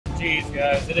Jeez,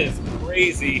 guys, it is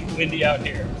crazy windy out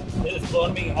here. It is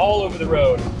blowing me all over the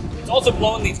road. It's also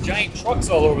blowing these giant trucks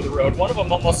all over the road. One of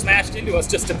them almost smashed into us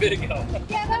just a bit ago.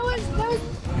 Yeah, that was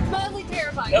mildly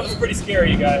terrifying. That was pretty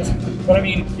scary, you guys. But I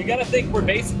mean, you gotta think we're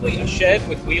basically a shed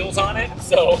with wheels on it,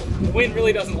 so the wind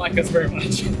really doesn't like us very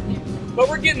much. But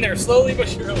we're getting there slowly but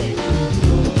surely.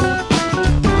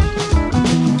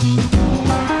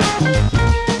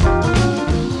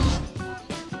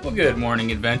 Well, good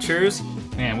morning, adventurers.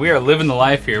 Man, we are living the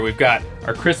life here. We've got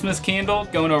our Christmas candle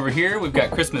going over here. We've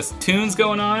got Christmas tunes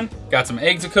going on. Got some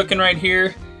eggs cooking right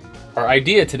here. Our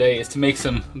idea today is to make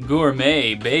some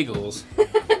gourmet bagels.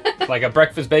 Like a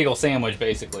breakfast bagel sandwich,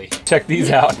 basically. Check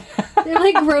these out. They're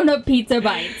like grown-up pizza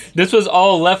bites. This was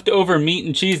all leftover meat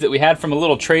and cheese that we had from a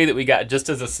little tray that we got just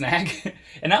as a snack.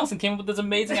 And Allison came up with this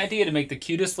amazing idea to make the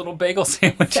cutest little bagel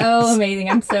sandwiches. So amazing,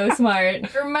 I'm so smart.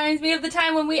 It reminds me of the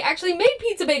time when we actually made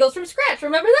pizza bagels from scratch,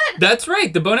 remember that? That's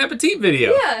right, the Bon Appetit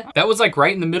video. Yeah. That was like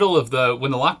right in the middle of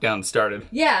when the lockdown started.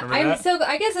 Yeah, I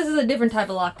guess this is a different type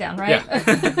of lockdown, right?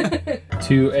 Yeah.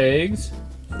 2 eggs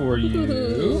for you,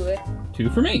 Ooh.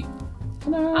 2 for me.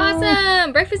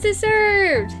 Awesome, breakfast is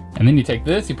served. And then you take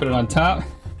this, you put it on top.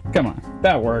 Come on,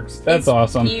 that works. That's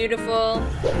awesome. Beautiful.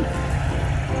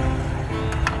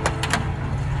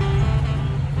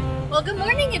 Well, good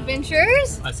morning,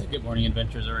 adventurers. I said good morning,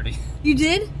 adventurers already. You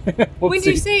did? When did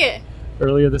you say it?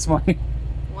 Earlier this morning.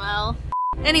 Well,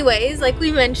 anyways, like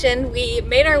we mentioned, we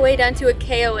made our way down to a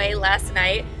KOA last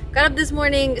night. Got up this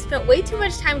morning, spent way too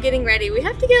much time getting ready. We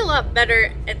have to get a lot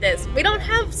better at this. We don't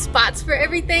have spots for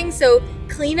everything, so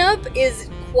cleanup is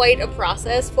quite a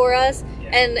process for us. Yeah.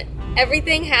 And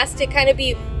everything has to kind of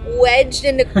be wedged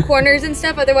into corners and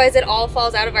stuff, otherwise it all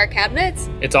falls out of our cabinets.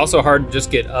 It's also hard to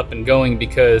just get up and going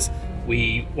because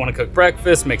we want to cook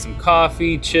breakfast, make some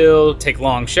coffee, chill, take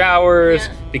long showers,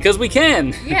 because we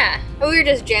can. Yeah, we were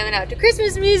just jamming out to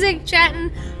Christmas music, chatting,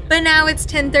 but now it's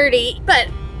 10:30, but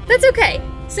that's okay.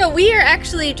 So we are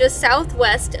actually just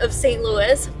southwest of St.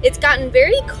 Louis. It's gotten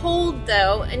very cold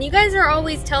though, and you guys are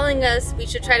always telling us we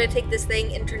should try to take this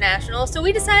thing international, so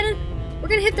we decided we're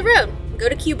gonna hit the road and go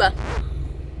to Cuba.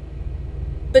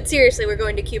 But seriously, we're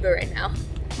going to Cuba right now.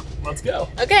 Let's go.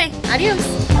 Okay, adios.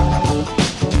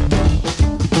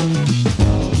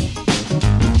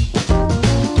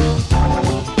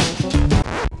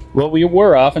 Well, we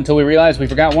were off until we realized we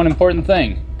forgot one important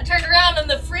thing. I turned around and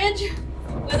the fridge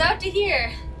was out to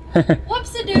here.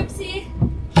 Whoopsie-doopsie.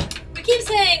 We keep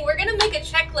saying we're gonna make a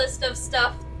checklist of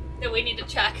stuff that we need to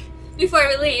check before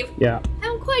we leave. Yeah.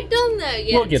 Haven't quite done that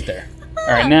yet. We'll get there. All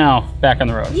right, now back on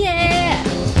the road. Yeah.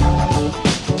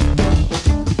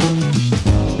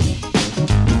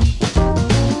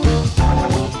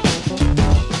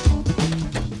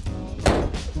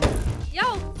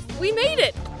 Yo, we made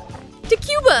it to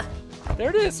Cuba.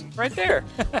 There it is, right there.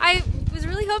 I was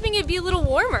really hoping it'd be a little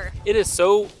warmer. It is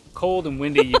so cold and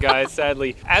windy, you guys,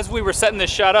 sadly. As we were setting this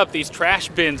shot up, these trash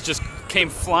bins just came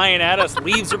flying at us.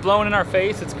 Leaves are blowing in our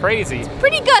face. It's crazy. It's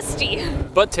pretty gusty.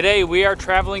 But today we are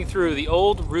traveling through the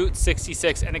old Route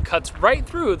 66 and it cuts right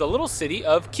through the little city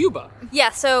of Cuba.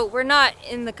 Yeah, so we're not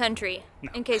in the country,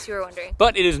 in case you were wondering.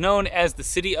 But it is known as the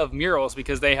city of murals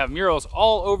because they have murals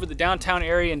all over the downtown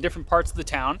area in different parts of the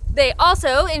town. They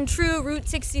also, in true Route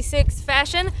 66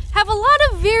 fashion, have a lot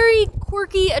of very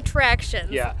quirky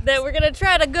attractions that we're gonna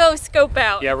try to go scope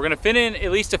out. Yeah, we're gonna fit in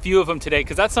at least a few of them today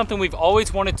because that's something we've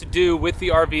always wanted to do with the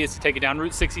RV is to take it down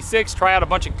Route 66, try out a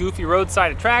bunch of goofy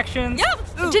roadside attractions.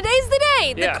 Yep, today's the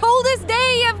day, the coldest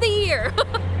day of the year.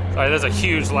 Sorry, there's a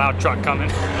huge loud truck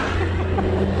coming.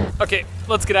 Okay,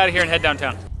 let's get out of here and head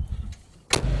downtown.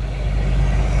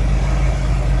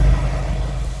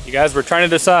 You guys, we're trying to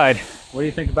decide. What do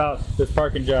you think about this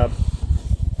parking job?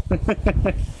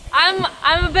 I'm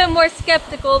a bit more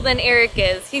skeptical than Eric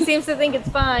is. He seems to think it's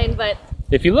fine, but...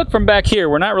 If you look from back here,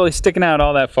 we're not really sticking out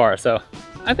all that far, so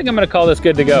I think I'm gonna call this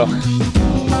good to go.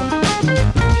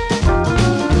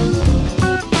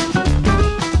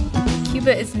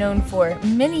 Cuba is known for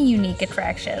many unique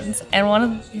attractions, and one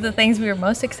of the things we were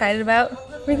most excited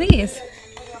about were these.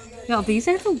 Yo, these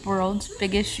are the world's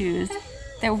biggest shoes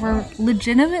that were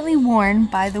legitimately worn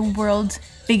by the world's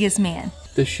biggest man.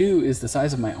 The shoe is the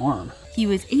size of my arm. He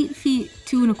was 8 feet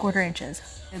 2 1/4 inches.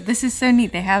 This is so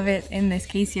neat. They have it in this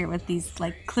case here with these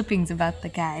like clippings about the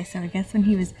guy. So I guess when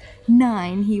he was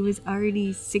 9, he was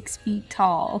already 6 feet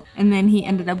tall. And then he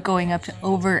ended up going up to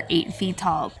over 8 feet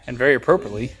tall. And very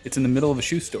appropriately, it's in the middle of a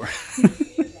shoe store.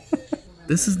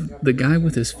 This is the guy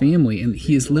with his family, and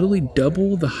he is literally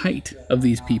double the height of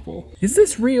these people. Is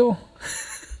this real?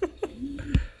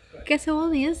 Guess how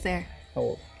old he is there? How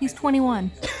old? He's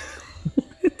 21.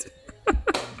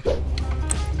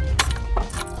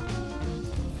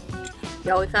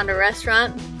 Y'all, we found a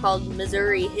restaurant called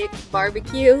Missouri Hicks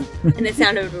Barbecue, and it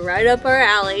sounded right up our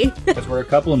alley. Because we're a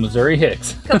couple of Missouri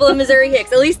Hicks. Couple of Missouri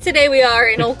Hicks. At least today we are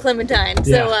in Old Clementine.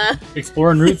 Yeah. So,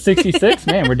 exploring Route 66,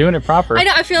 man, we're doing it proper. I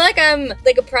know, I feel like I'm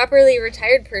like a properly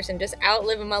retired person, just out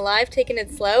living my life, taking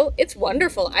it slow. It's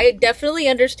wonderful. I definitely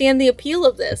understand the appeal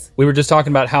of this. We were just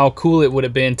talking about how cool it would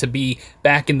have been to be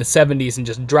back in the 70s and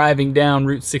just driving down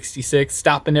Route 66,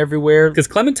 stopping everywhere. Because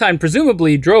Clementine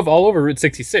presumably drove all over Route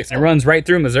 66 and it runs right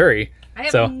through Missouri. I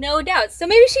have no doubt. So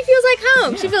maybe she feels like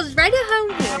home. She feels right at home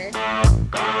here.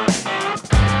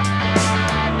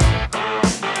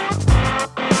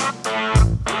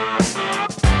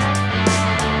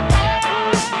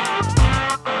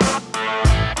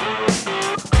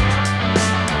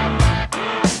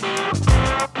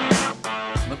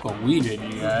 Look what we did,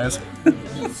 you guys.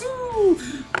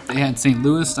 They had St.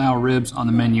 Louis style ribs on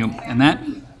the menu, and that,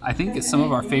 I think, is some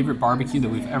of our favorite barbecue that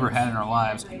we've ever had in our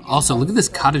lives. Also, look at this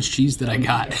cottage cheese that I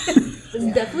got. This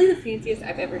is definitely the fanciest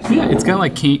I've ever seen. Yeah, it's got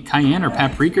like cayenne or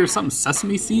paprika or something,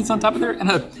 sesame seeds on top of there,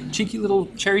 and a cheeky little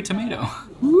cherry tomato.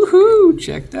 Woohoo!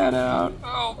 Check that out.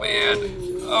 Oh man.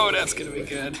 Oh, that's gonna be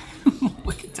good.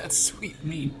 Look at that sweet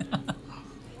meat.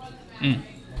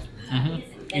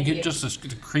 You get just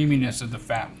the creaminess of the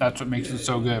fat. That's what makes it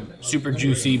so good. Super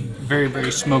juicy, very,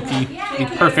 very smoky. The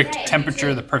perfect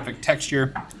temperature, the perfect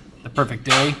texture, the perfect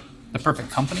day, the perfect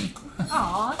company.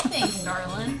 Aw, thanks,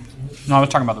 darling. No, I was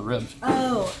talking about the ribs.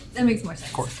 Oh, that makes more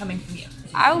sense coming from you.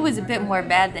 I was a bit more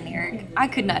bad than Eric. I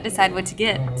could not decide what to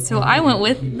get, so I went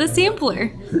with the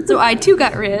sampler. So I too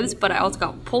got ribs, but I also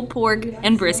got pulled pork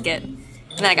and brisket. And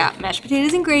then I got mashed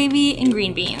potatoes and gravy and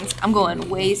green beans. I'm going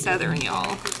way southern,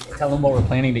 y'all. Tell them what we're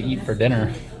planning to eat for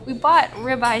dinner. We bought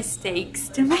ribeye steaks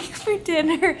to make for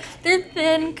dinner. They're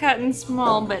thin, cut and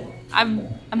small, but I'm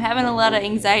having a lot of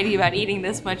anxiety about eating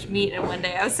this much meat in one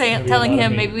day. I was telling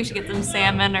him maybe we should get some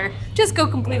salmon or just go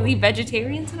completely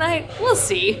vegetarian tonight. We'll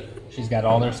see. She's got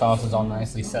all their sauces all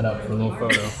nicely set up for a little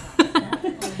photo.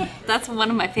 That's one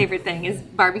of my favorite things is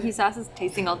barbecue sauces,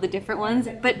 tasting all the different ones,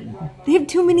 but they have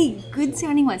too many good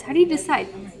sounding ones. How do you decide?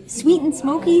 Sweet and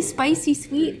smoky, spicy,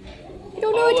 sweet? I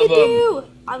don't know what to do.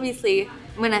 Obviously,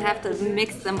 I'm gonna have to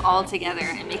mix them all together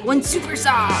and make one super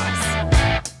sauce.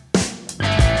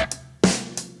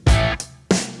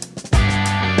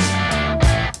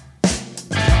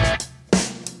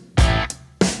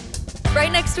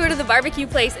 Right next door to the barbecue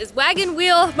place is Wagon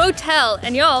Wheel Motel,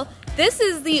 and y'all, this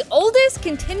is the oldest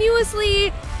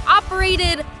continuously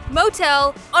operated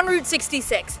motel on Route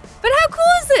 66. But how cool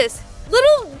is this?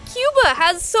 Little Cuba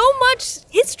has so much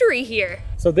history here.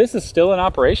 So this is still in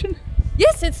operation?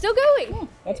 Yes, it's still going. Oh,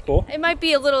 that's cool. It might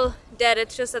be a little dead,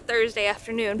 it's just a Thursday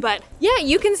afternoon, but yeah,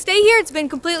 you can stay here. It's been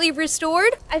completely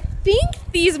restored. I think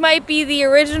these might be the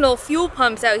original fuel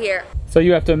pumps out here. So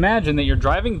you have to imagine that you're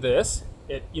driving this.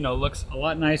 It, looks a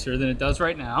lot nicer than it does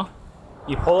right now.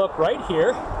 You pull up right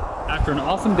here after an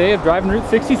awesome day of driving Route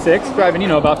 66, driving,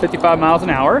 about 55 miles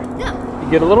an hour. Yeah. You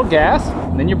get a little gas,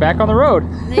 and then you're back on the road.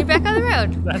 And then you're back on the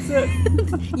road. That's it.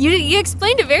 You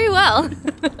explained it very well.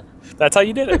 That's how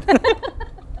you did it.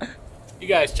 You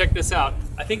guys, check this out.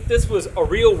 I think this was a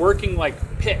real working,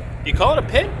 pit. Do you call it a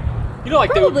pit?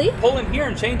 Probably. They would pull in here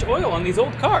and change oil on these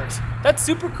old cars. That's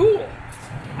super cool.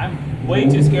 I'm way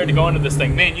too scared to go into this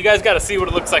thing. Man, you guys got to see what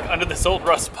it looks like under this old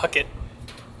rust bucket.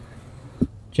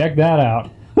 Check that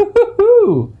out.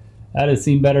 That has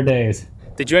seen better days.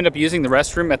 Did you end up using the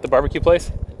restroom at the barbecue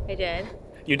place? I did.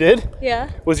 You did?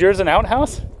 Yeah. Was yours an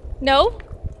outhouse? No.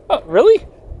 Oh, really?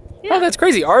 Yeah. Oh, that's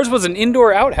crazy. Ours was an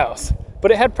indoor outhouse,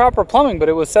 but it had proper plumbing, but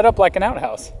it was set up like an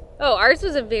outhouse. Oh, ours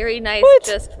was a very nice,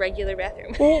 just regular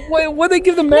bathroom. Well, why'd they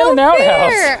give the man an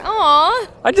outhouse? Fair. Aw.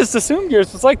 I just assumed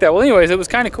yours was like that. Well, anyways, it was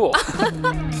kind of cool.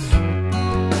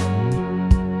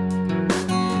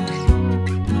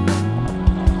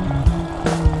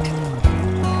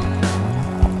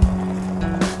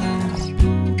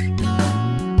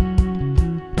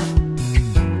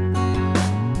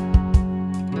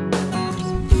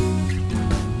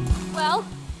 Well,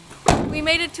 we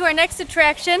made it to our next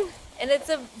attraction, and it's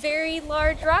a very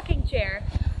large rocking chair.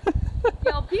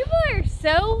 Y'all, people are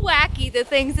so wacky, the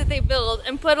things that they build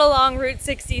and put along Route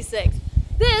 66.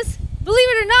 This, believe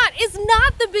it or not, is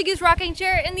not the biggest rocking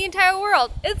chair in the entire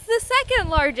world. It's the second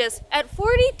largest at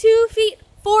 42 feet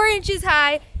 4 inches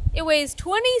high. It weighs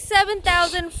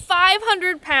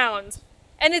 27,500 pounds.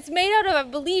 And it's made out of, I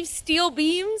believe, steel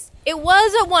beams. It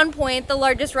was at one point the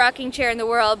largest rocking chair in the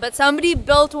world, but somebody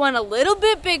built one a little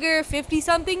bit bigger,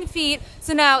 50-something feet.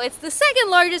 So now it's the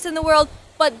second largest in the world,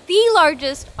 but the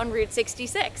largest on Route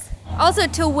 66. Also,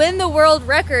 to win the world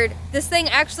record, this thing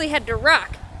actually had to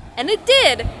rock. And it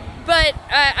did, But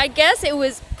I guess it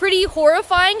was pretty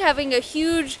horrifying having a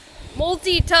huge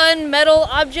multi-ton metal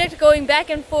object going back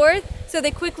and forth, so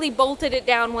they quickly bolted it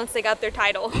down once they got their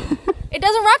title. It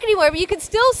doesn't rock anymore, but you can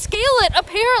still scale it,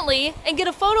 apparently, and get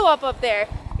a photo up there.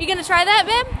 You gonna try that,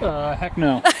 babe? Heck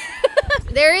no.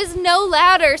 There is no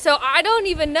ladder, so I don't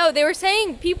even know. They were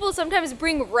saying people sometimes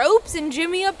bring ropes and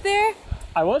jimmy up there.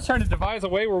 I was trying to devise a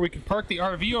way where we could park the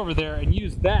RV over there and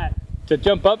use that to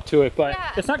jump up to it, but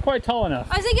yeah, it's not quite tall enough.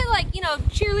 I was thinking, like, you know,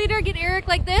 cheerleader, get Eric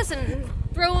like this and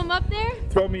throw him up there.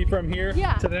 Throw me from here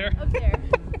to there? Up there.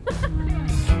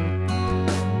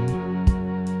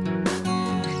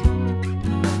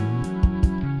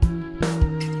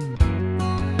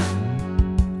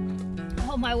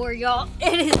 Oh my word, y'all.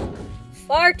 It is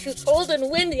far too cold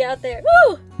and windy out there.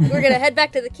 Woo! We're gonna head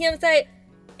back to the campsite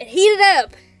and heat it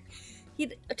up.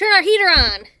 Turn our heater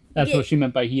on. That's what she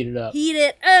meant by heat it up. Heat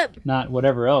it up. Not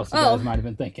whatever else you guys might have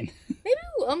been thinking. Maybe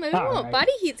we will, maybe we won't. Right.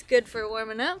 Body heat's good for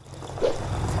warming up.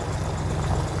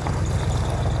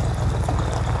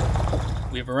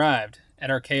 We've arrived at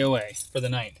our KOA for the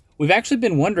night. We've actually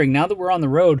been wondering, now that we're on the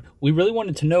road, we really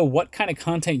wanted to know what kind of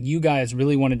content you guys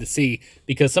really wanted to see,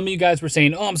 because some of you guys were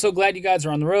saying, oh, I'm so glad you guys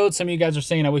are on the road. Some of you guys are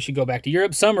saying, I wish you'd go back to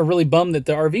Europe. Some are really bummed that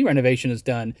the RV renovation is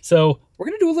done. So we're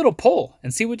going to do a little poll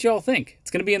and see what y'all think. It's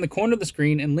going to be in the corner of the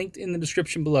screen and linked in the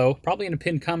description below, probably in a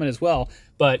pinned comment as well.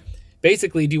 But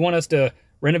basically, do you want us to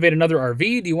renovate another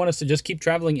RV? Do you want us to just keep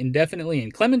traveling indefinitely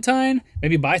in Clementine?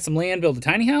 Maybe buy some land, build a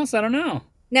tiny house? I don't know.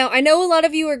 Now, I know a lot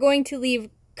of you are going to leave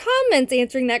comments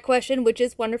answering that question, which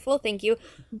is wonderful, thank you.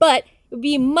 But it would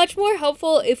be much more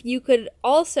helpful if you could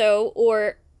also,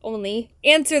 or only,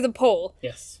 answer the poll.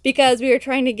 Yes. Because we are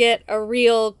trying to get a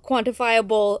real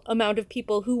quantifiable amount of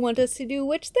people who want us to do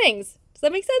which things. Does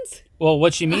that make sense? Well,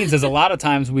 what she means is a lot of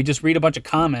times we just read a bunch of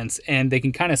comments and they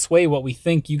can kind of sway what we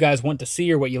think you guys want to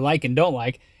see or what you like and don't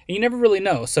like. And you never really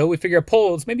know. So we figure a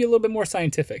poll is maybe a little bit more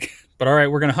scientific. But all right,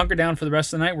 we're going to hunker down for the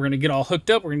rest of the night. We're going to get all hooked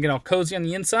up. We're going to get all cozy on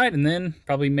the inside and then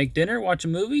probably make dinner, watch a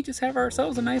movie, just have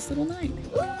ourselves a nice little night.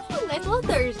 Ooh, nice little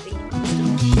Thursday.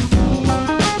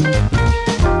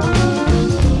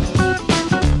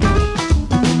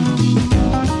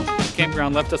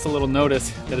 Campground left us a little notice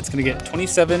that it's going to get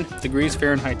 27 degrees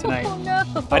Fahrenheit tonight. Oh, no.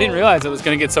 I didn't realize it was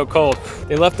going to get so cold.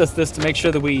 They left us this to make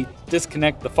sure that we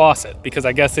disconnect the faucet because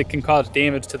I guess it can cause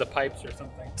damage to the pipes or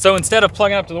something. So instead of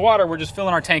plugging up to the water, we're just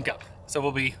filling our tank up. So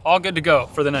we'll be all good to go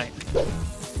for the night.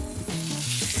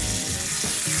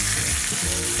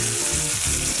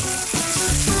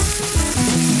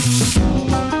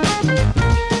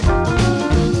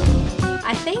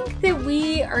 I think that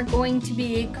we are going to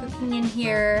be cooking in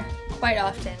here quite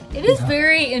often. It is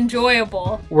very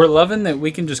enjoyable. We're loving that we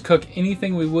can just cook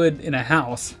anything we would in a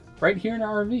house right here in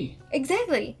our RV.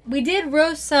 Exactly. We did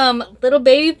roast some little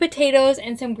baby potatoes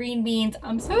and some green beans.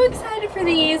 I'm so excited for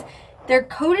these. They're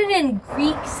coated in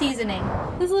Greek seasoning.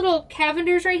 These little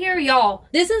Cavenders right here, y'all.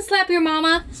 This and Slap Your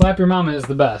Mama. Slap Your Mama is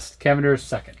the best. Cavender is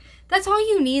second. That's all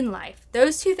you need in life.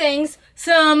 Those two things.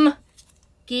 Some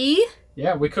ghee.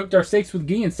 Yeah, we cooked our steaks with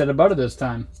ghee instead of butter this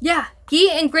time. Yeah,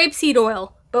 ghee and grapeseed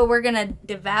oil. But we're gonna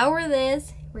devour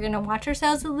this. We're gonna watch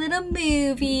ourselves a little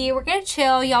movie. We're gonna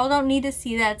chill. Y'all don't need to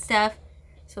see that stuff.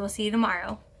 So we'll see you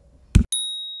tomorrow.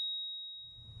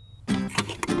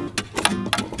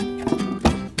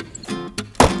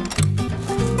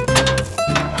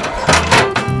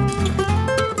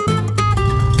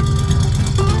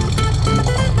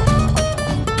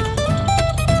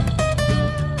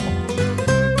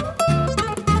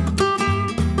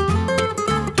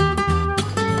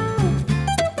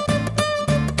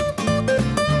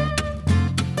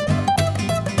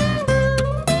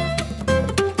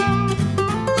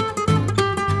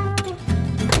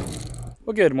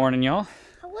 Well, good morning, y'all.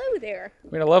 Hello there.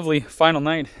 We had a lovely final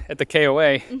night at the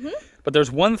KOA, but there's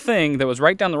one thing that was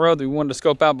right down the road that we wanted to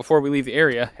scope out before we leave the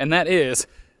area, and that is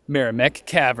Merrimack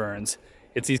Caverns.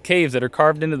 It's these caves that are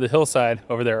carved into the hillside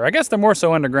over there. I guess they're more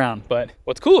so underground, but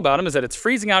what's cool about them is that it's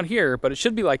freezing out here, but it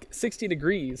should be like 60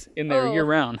 degrees in there year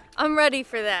round. I'm ready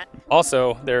for that.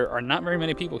 Also, there are not very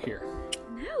many people here.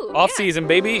 No. Off season,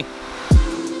 baby.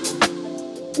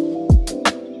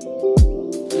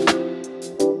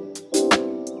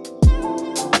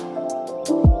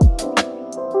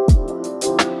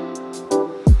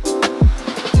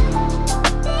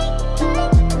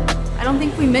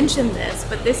 We mentioned this,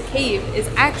 but this cave is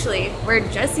actually where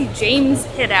Jesse James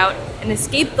hid out and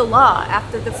escaped the law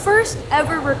after the first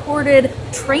ever recorded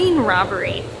train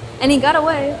robbery. And he got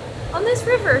away on this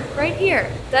river right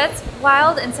here. That's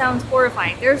wild and sounds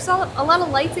horrifying. There's a lot of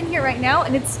lights in here right now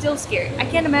and it's still scary. I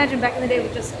can't imagine back in the day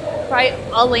with just probably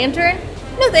a lantern.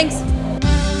 No thanks.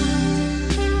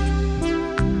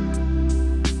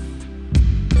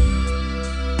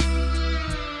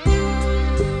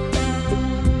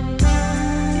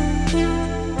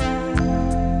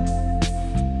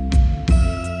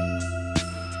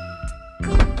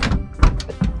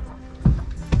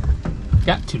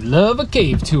 Got to love a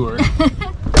cave tour.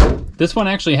 This one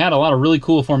actually had a lot of really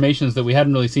cool formations that we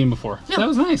hadn't really seen before. So that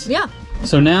was nice. Yeah.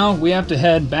 So now we have to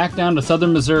head back down to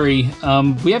southern Missouri.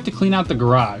 We have to clean out the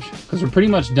garage because we're pretty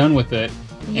much done with it.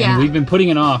 Yeah. And we've been putting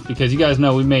it off because you guys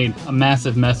know we made a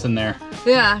massive mess in there.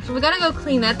 Yeah, so we gotta go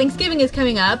clean that. Thanksgiving is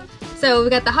coming up. So we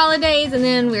got the holidays and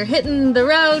then we're hitting the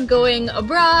road, going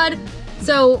abroad.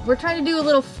 So we're trying to do a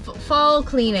little fall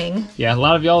cleaning. Yeah, a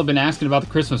lot of y'all have been asking about the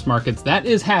Christmas markets. That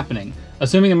is happening.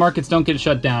 Assuming the markets don't get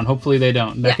shut down. Hopefully they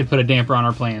don't. That could put a damper on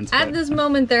our plans. At this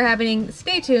moment they're happening.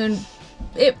 Stay tuned.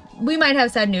 We might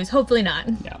have sad news. Hopefully not.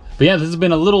 Yeah. But yeah, this has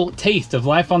been a little taste of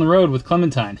life on the road with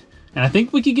Clementine. And I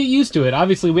think we could get used to it.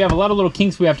 Obviously, we have a lot of little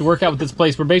kinks we have to work out with this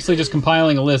place. We're basically just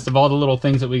compiling a list of all the little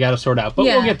things that we got to sort out. But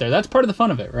we'll get there. That's part of the fun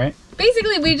of it, right?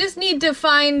 Basically, we just need to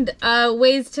find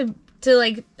ways to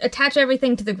like attach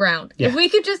everything to the ground. Yeah. If we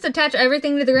could just attach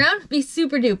everything to the ground, it'd be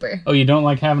super duper. Oh, you don't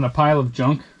like having a pile of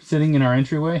junk sitting in our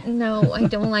entryway? No, I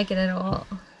don't like it at all.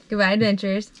 Goodbye,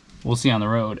 adventures. We'll see you on the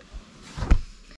road.